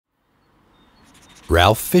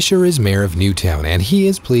Ralph Fisher is mayor of Newtown, and he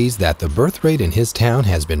is pleased that the birth rate in his town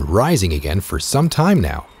has been rising again for some time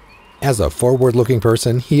now. As a forward-looking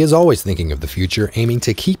person, he is always thinking of the future, aiming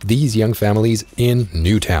to keep these young families in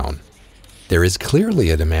Newtown. There is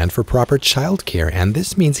clearly a demand for proper childcare, and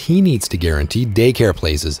this means he needs to guarantee daycare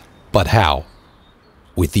places. But how?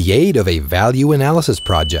 With the aid of a value analysis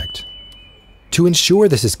project. To ensure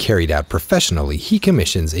this is carried out professionally, he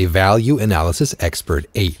commissions a value analysis expert,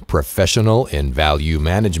 a professional in value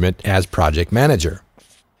management, as project manager.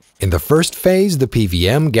 In the first phase, the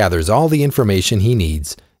PVM gathers all the information he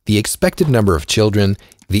needs, the expected number of children,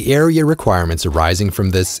 the area requirements arising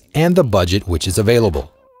from this, and the budget which is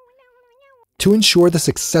available. To ensure the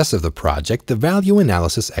success of the project, the value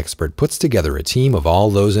analysis expert puts together a team of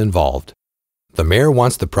all those involved. The mayor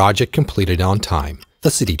wants the project completed on time. The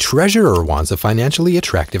city treasurer wants a financially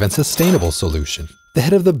attractive and sustainable solution. The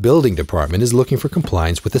head of the building department is looking for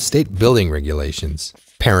compliance with the state building regulations.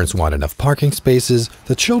 Parents want enough parking spaces,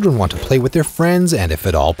 the children want to play with their friends, and if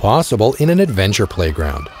at all possible, in an adventure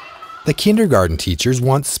playground. The kindergarten teachers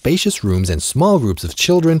want spacious rooms and small groups of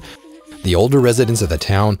children. The older residents of the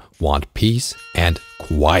town want peace and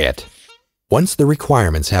quiet. Once the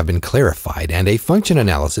requirements have been clarified and a function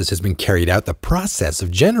analysis has been carried out, the process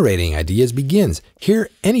of generating ideas begins. Here,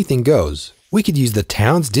 anything goes. We could use the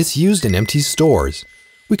town's disused and empty stores.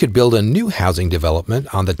 We could build a new housing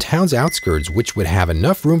development on the town's outskirts which would have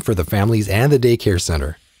enough room for the families and the daycare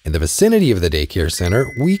center. In the vicinity of the daycare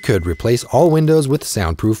center, we could replace all windows with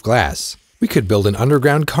soundproof glass. We could build an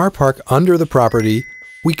underground car park under the property.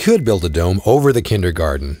 We could build a dome over the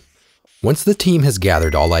kindergarten. Once the team has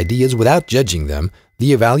gathered all ideas without judging them,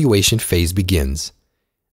 the evaluation phase begins.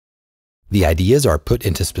 The ideas are put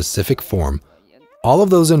into specific form. All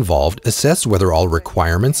of those involved assess whether all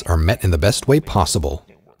requirements are met in the best way possible.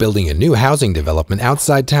 Building a new housing development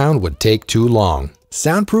outside town would take too long.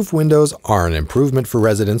 Soundproof windows are an improvement for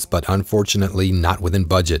residents, but unfortunately not within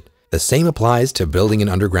budget. The same applies to building an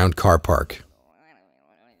underground car park.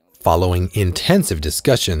 Following intensive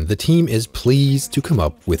discussion, the team is pleased to come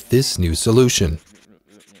up with this new solution.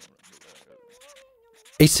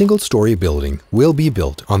 A single-story building will be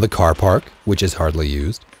built on the car park, which is hardly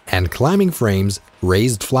used, and climbing frames,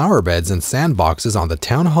 raised flower beds, and sandboxes on the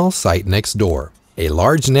town hall site next door. A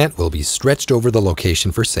large net will be stretched over the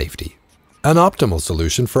location for safety. An optimal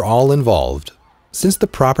solution for all involved. Since the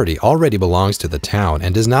property already belongs to the town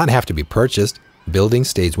and does not have to be purchased, building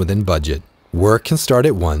stays within budget. Work can start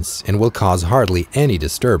at once and will cause hardly any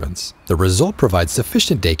disturbance. The result provides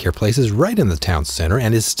sufficient daycare places right in the town center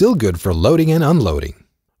and is still good for loading and unloading.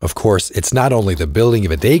 Of course, it's not only the building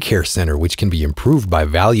of a daycare center which can be improved by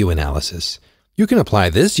value analysis. You can apply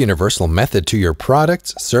this universal method to your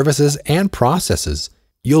products, services, and processes.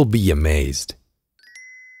 You'll be amazed.